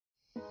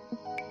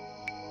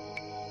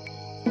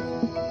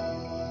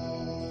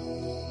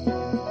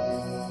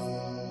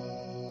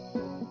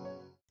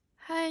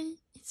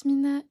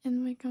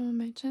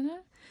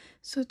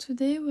So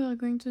today we are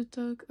going to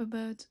talk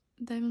about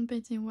diamond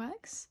painting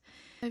wax.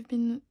 I've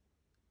been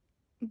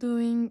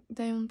doing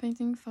diamond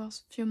painting for a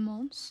few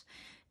months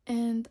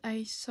and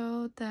I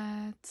saw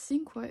that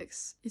ink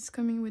wax is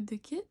coming with the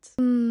kit.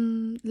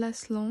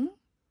 Lasts long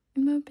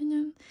in my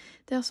opinion.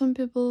 There are some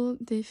people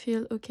they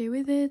feel okay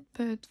with it,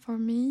 but for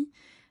me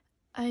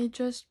I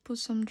just put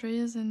some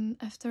trays and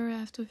after I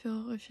have to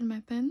refill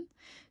my pen.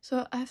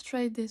 So I've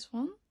tried this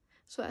one.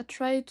 So I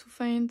tried to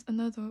find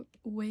another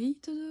way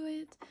to do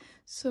it.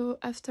 So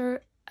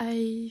after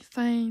I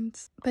find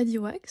paddy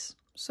wax.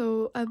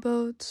 So I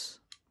bought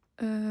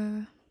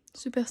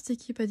super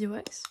sticky paddy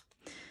wax.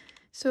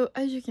 So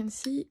as you can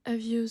see,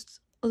 I've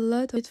used a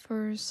lot of it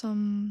for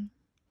some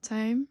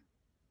time.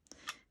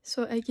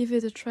 So I give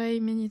it a try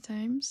many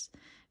times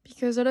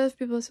because a lot of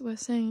people were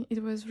saying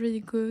it was really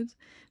good.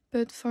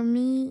 But for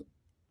me,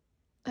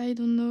 I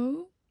don't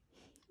know,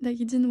 like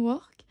it didn't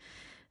work.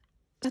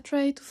 I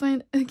tried to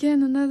find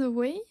again another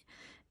way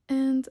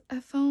and I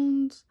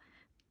found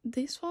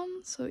this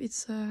one. So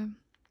it's a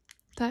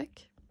tag.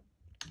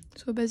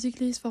 So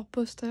basically it's for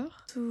poster.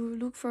 To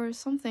look for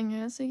something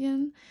else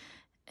again,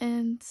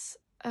 and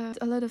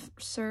a lot of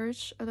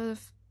search, a lot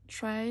of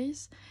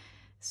tries.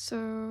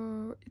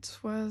 So it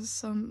was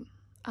some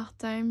hard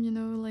time, you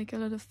know, like a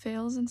lot of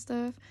fails and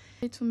stuff.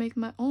 I tried to make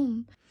my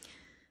own.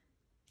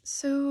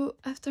 So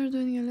after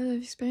doing a lot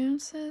of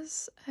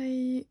experiences,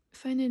 I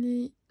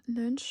finally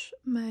launched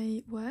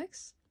my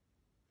wax.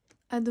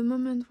 At the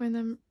moment when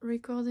I'm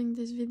recording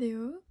this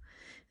video,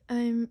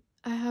 I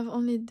have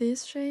only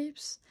these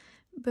shapes,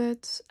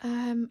 but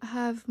I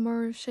have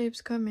more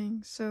shapes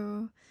coming.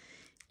 So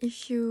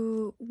if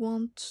you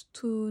want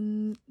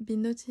to be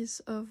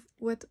noticed of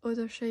what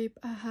other shape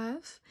I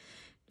have,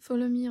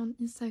 follow me on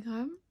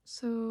Instagram.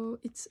 So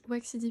it's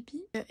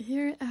WaxyDP.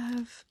 Here I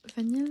have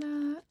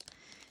vanilla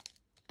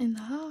and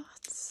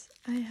hearts.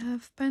 I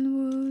have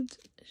panwood,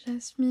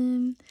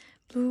 jasmine,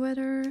 blue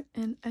water,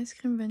 and ice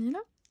cream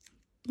vanilla.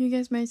 You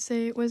guys might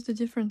say, what's the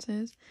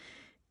differences?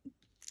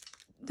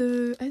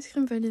 The ice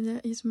cream vanilla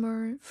is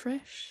more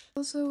fresh.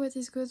 Also, what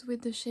is good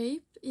with the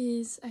shape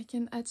is I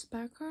can add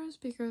sparkles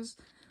because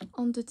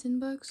on the tin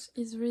box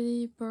it's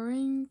really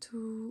boring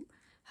to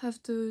have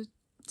the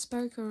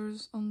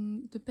sparkles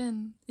on the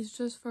pen. It's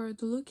just for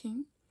the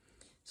looking.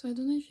 So I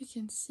don't know if you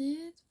can see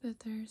it, but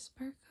there are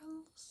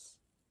sparkles.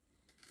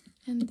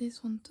 And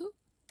this one too.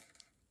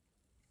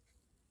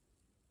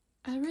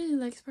 I really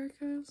like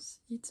sparkles.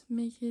 It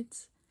makes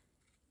it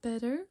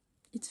better.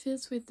 It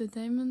fits with the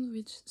diamond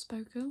which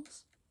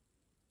sparkles.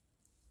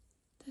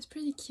 That's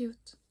pretty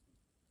cute.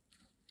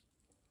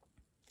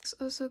 This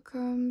also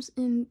comes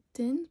in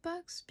tin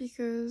box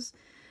because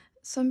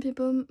some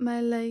people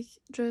might like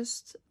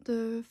just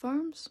the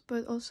forms,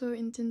 but also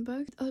in tin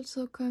box. It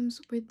also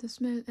comes with the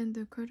smell and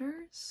the color.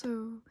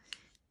 So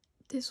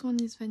this one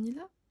is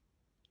vanilla.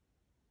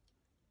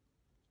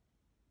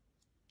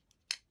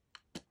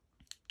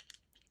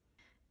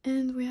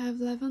 And we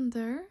have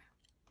lavender.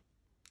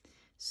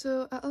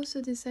 So I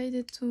also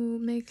decided to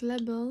make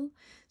label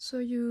so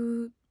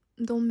you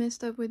don't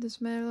mess up with the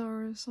smell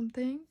or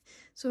something.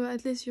 So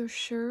at least you're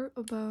sure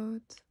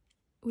about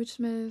which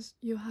smells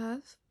you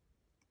have.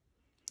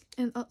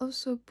 And I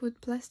also put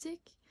plastic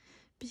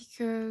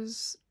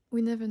because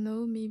we never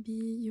know, maybe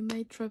you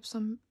might drop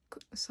some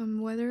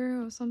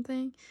water or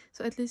something.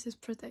 So at least it's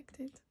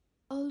protected.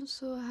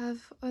 Also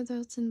have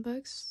other tin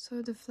box,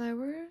 so the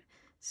flower.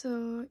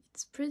 So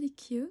it's pretty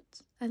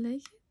cute. I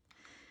like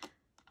it.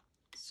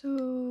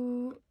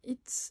 So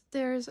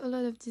there's a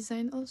lot of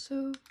design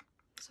also.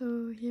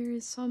 So here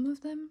is some of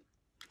them.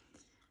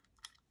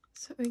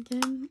 So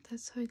again,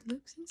 that's how it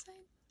looks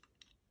inside.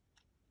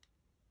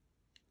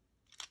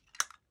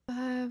 I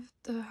have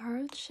the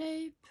heart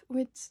shape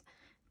with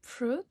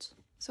fruit.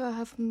 So I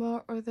have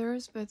more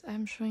others, but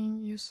I'm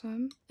showing you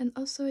some. And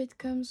also it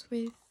comes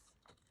with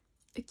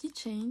a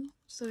keychain.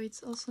 So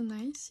it's also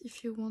nice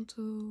if you want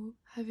to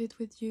have it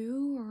with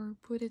you or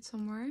put it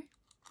somewhere.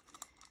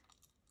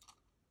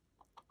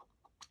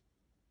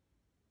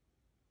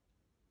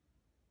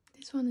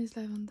 This one is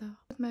lavender.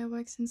 I put my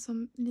wax in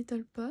some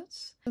little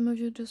pots. Some of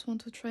you just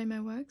want to try my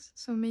wax,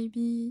 so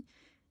maybe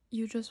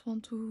you just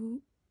want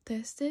to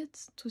test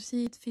it to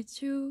see it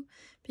fits you,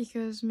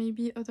 because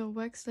maybe other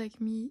wax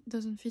like me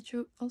doesn't fit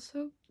you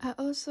also. I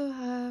also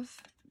have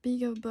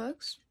bigger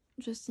box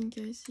just in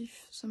case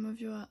if some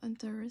of you are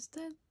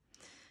interested.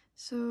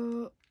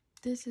 So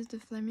this is the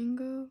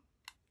flamingo.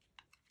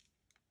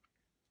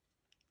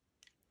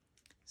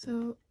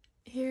 So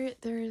here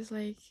there is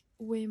like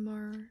way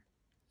more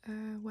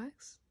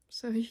wax,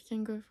 so you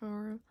can go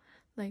for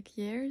like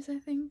years, I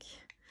think.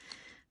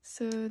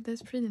 So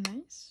that's pretty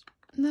nice.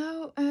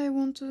 Now I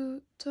want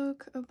to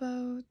talk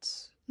about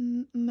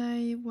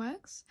my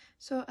wax.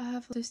 So I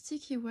have the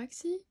sticky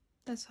waxy,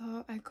 that's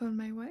how I call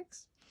my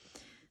wax.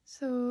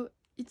 So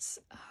it's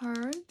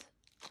hard,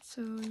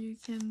 so you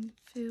can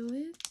feel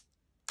it.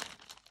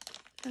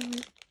 I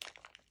will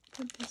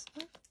put this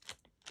up.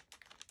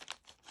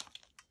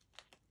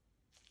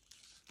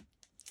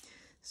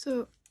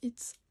 So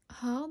it's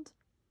hard,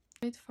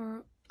 right,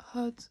 for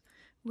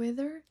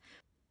weather.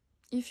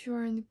 If you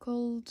are in a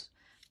cold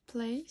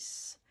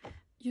place,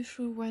 you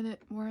should warm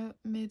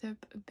it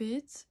up a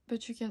bit,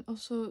 but you can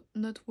also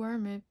not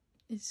warm it.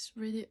 It's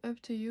really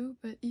up to you,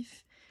 but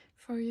if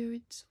for you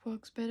it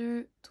works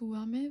better to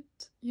warm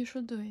it, you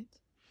should do it.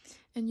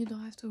 And you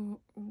don't have to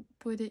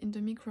put it in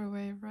the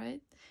microwave,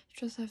 right? You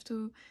just have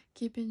to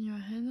keep it in your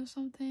hand or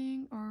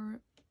something, or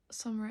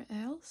somewhere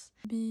else.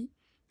 Be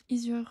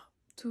easier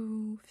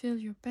to fill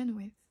your pen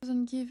with. It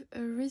doesn't give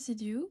a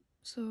residue,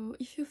 so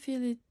if you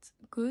feel it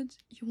good,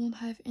 you won't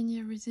have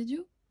any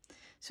residue.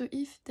 So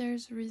if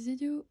there's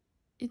residue,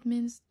 it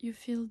means you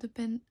feel the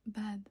pen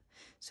bad.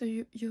 So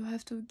you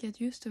have to get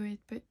used to it,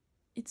 but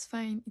it's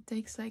fine. It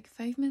takes like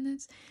 5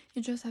 minutes.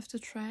 You just have to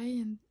try,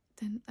 and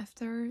then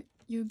after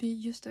you'll be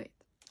used to it.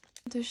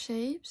 The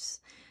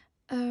shapes,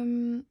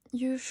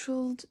 you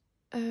should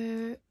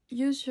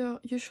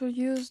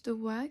use the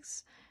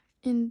wax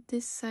in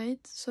this side,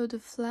 so the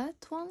flat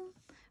one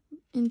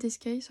in this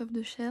case of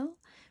the shell,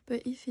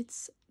 but if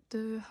it's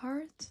the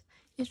heart,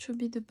 it should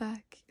be the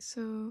back.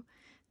 So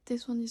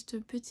this one is the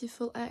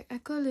beautiful, I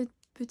call it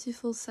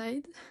beautiful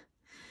side,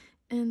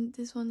 and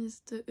this one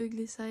is the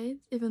ugly side,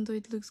 even though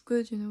it looks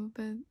good, you know,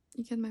 but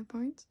you get my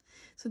point.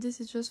 So this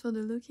is just for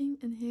the looking,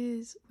 and here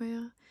is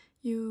where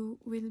you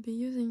will be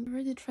using. I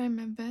already tried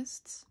my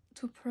best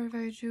to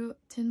provide you a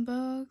tin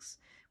box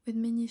with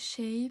many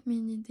shape,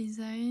 many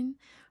design,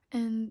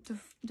 and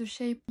the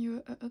shape,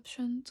 your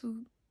option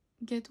to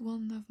get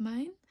one of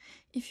mine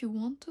if you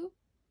want to.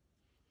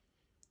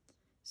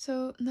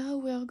 So now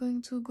we are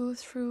going to go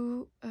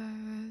through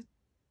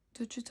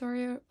the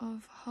tutorial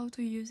of how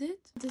to use it.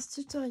 This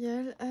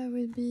tutorial I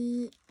will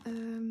be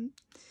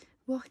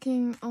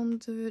working on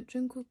the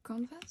Jungkook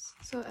canvas,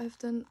 so I've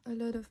done a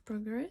lot of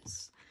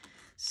progress.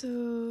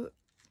 So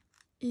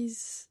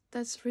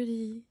that's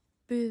really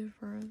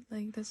beautiful,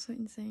 like that's so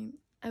insane.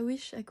 I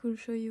wish I could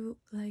show you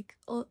like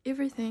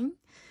everything,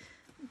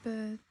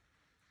 but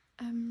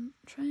I'm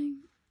trying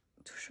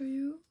to show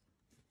you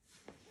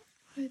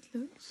how it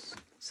looks.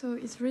 So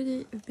it's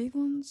really a big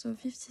one, so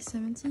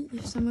 50-70.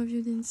 If some of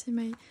you didn't see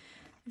my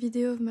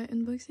video of my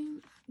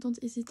unboxing, don't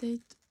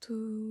hesitate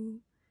to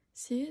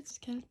see it.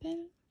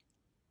 Scalpel.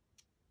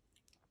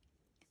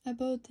 I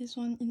bought this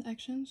one in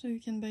Action, so you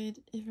can buy it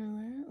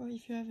everywhere, or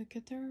if you have a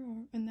cutter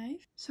or a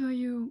knife. So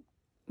you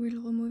will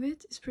remove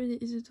it. It's pretty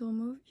easy to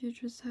remove. You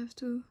just have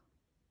to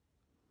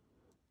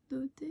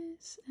do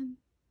this and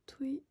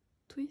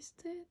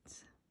twist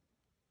it.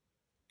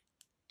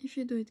 If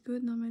you do it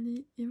good,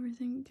 normally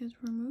everything gets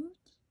removed.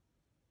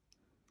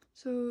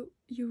 So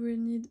you will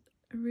need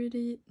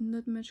really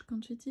not much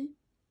quantity,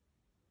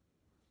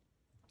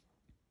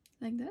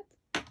 like that.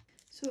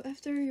 So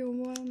after you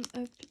warm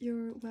up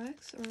your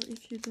wax, or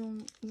if you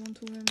don't want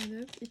to warm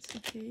it up, it's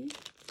okay.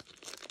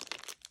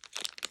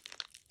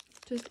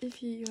 Just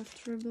if you have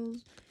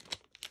troubles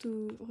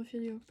to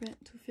fill your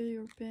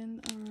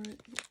pen, or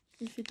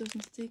if it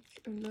doesn't stick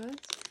a lot,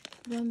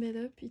 warm it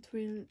up, it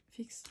will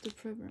fix the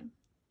problem.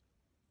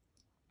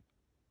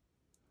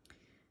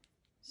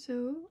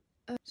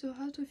 So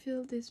how to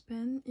fill this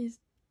pen is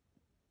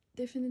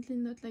definitely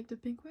not like the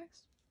pink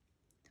wax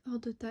or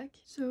the tack.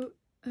 So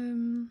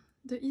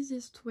the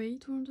easiest way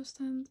to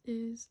understand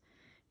is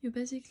you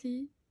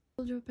basically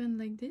hold your pen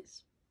like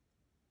this,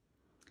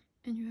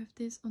 and you have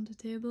this on the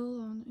table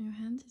or on your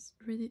hand, it's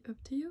really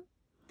up to you.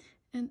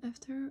 And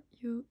after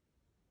you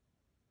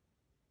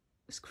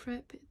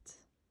scrape it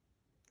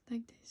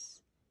like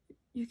this.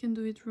 You can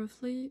do it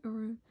roughly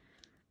or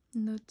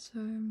not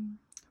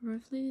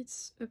roughly,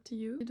 it's up to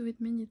you. You do it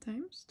many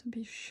times to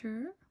be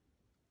sure.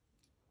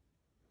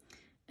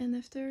 And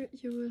after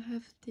you will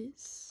have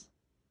this.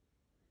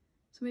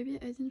 So maybe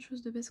I didn't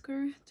choose the best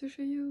color to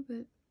show you,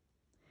 but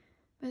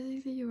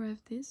basically you have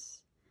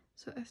this.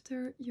 So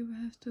after you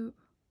have to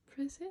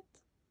press it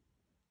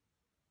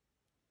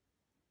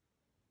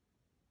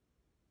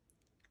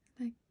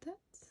like that,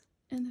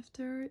 and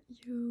after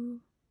you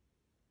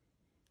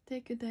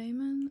take a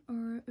diamond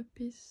or a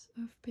piece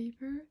of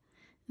paper,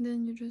 and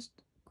then you just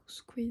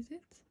squeeze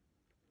it,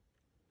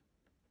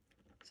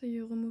 so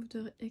you remove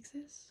the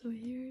excess. So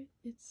here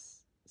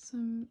it's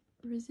some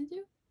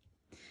residue.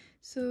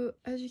 So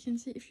as you can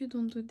see, if you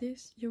don't do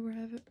this, you will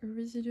have a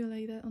residue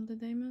like that on the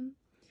diamond.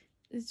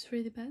 It's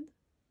really bad.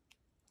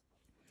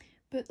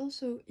 But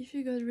also, if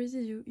you got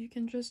residue, you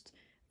can just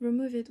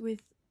remove it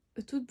with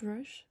a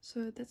toothbrush,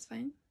 so that's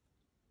fine.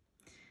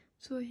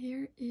 So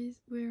here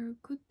is we're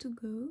good to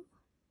go.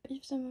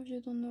 If some of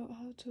you don't know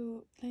how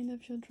to line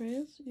up your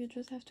drills, you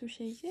just have to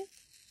shake it.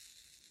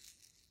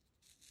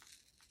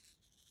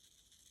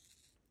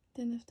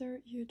 Then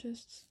after you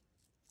just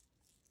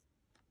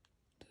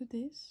do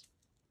this.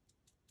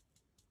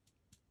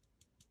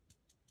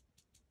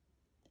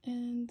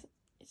 And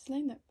it's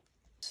lined up.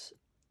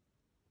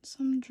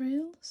 Some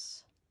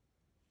drills.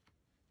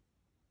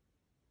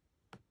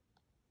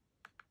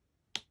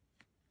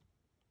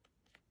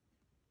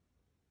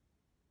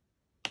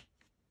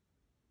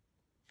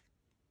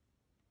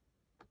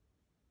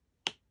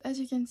 As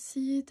you can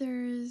see,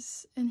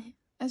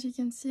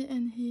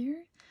 and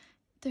here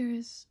there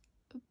is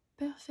a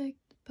perfect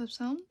pop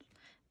sound,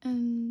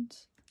 and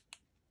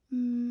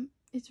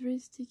it's really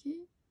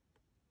sticky.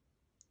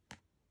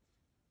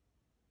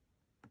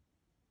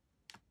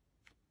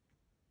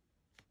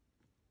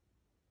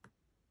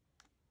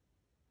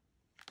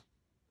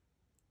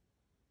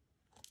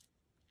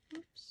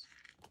 Oops.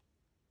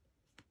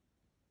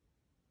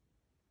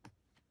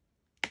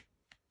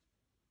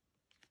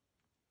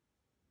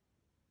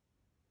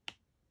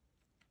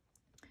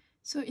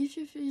 So if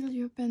you feel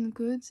your pen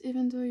good,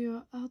 even though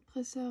you're hard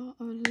presser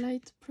or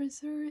light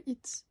presser,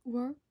 it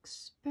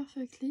works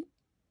perfectly.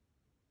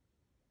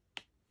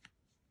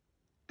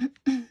 But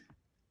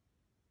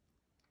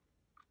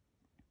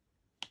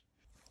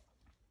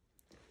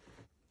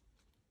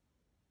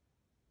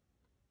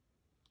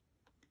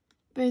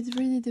it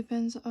really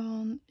depends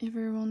on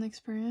everyone's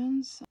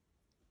experience.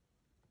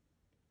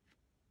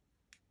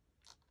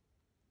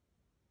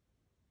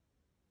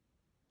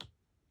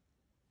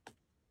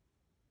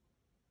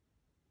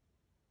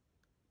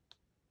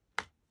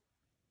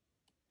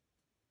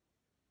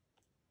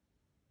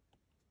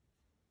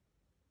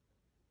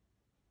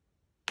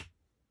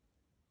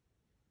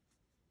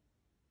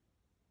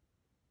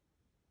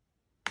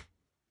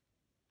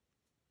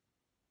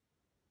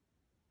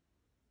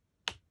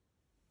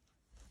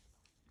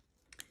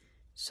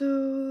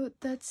 So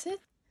that's it.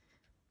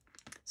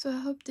 So I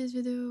hope this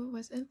video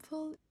was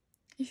helpful.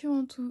 If you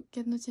want to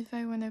get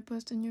notified when I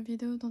post a new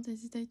video, don't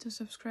hesitate to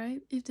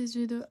subscribe. If this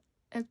video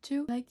helped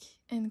you, like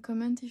and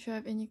comment if you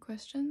have any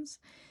questions.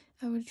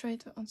 I will try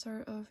to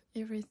answer of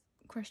every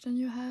question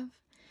you have.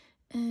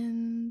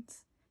 And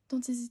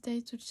don't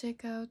hesitate to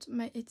check out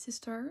my Etsy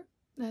store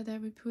that I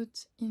will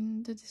put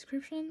in the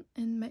description,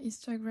 and my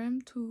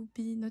Instagram to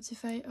be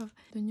notified of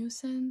the new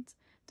scent,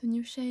 the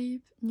new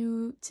shape,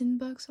 new tin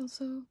box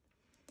also.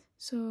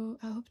 So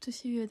I hope to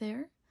see you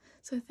there.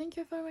 So thank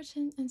you for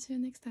watching and see you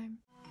next time.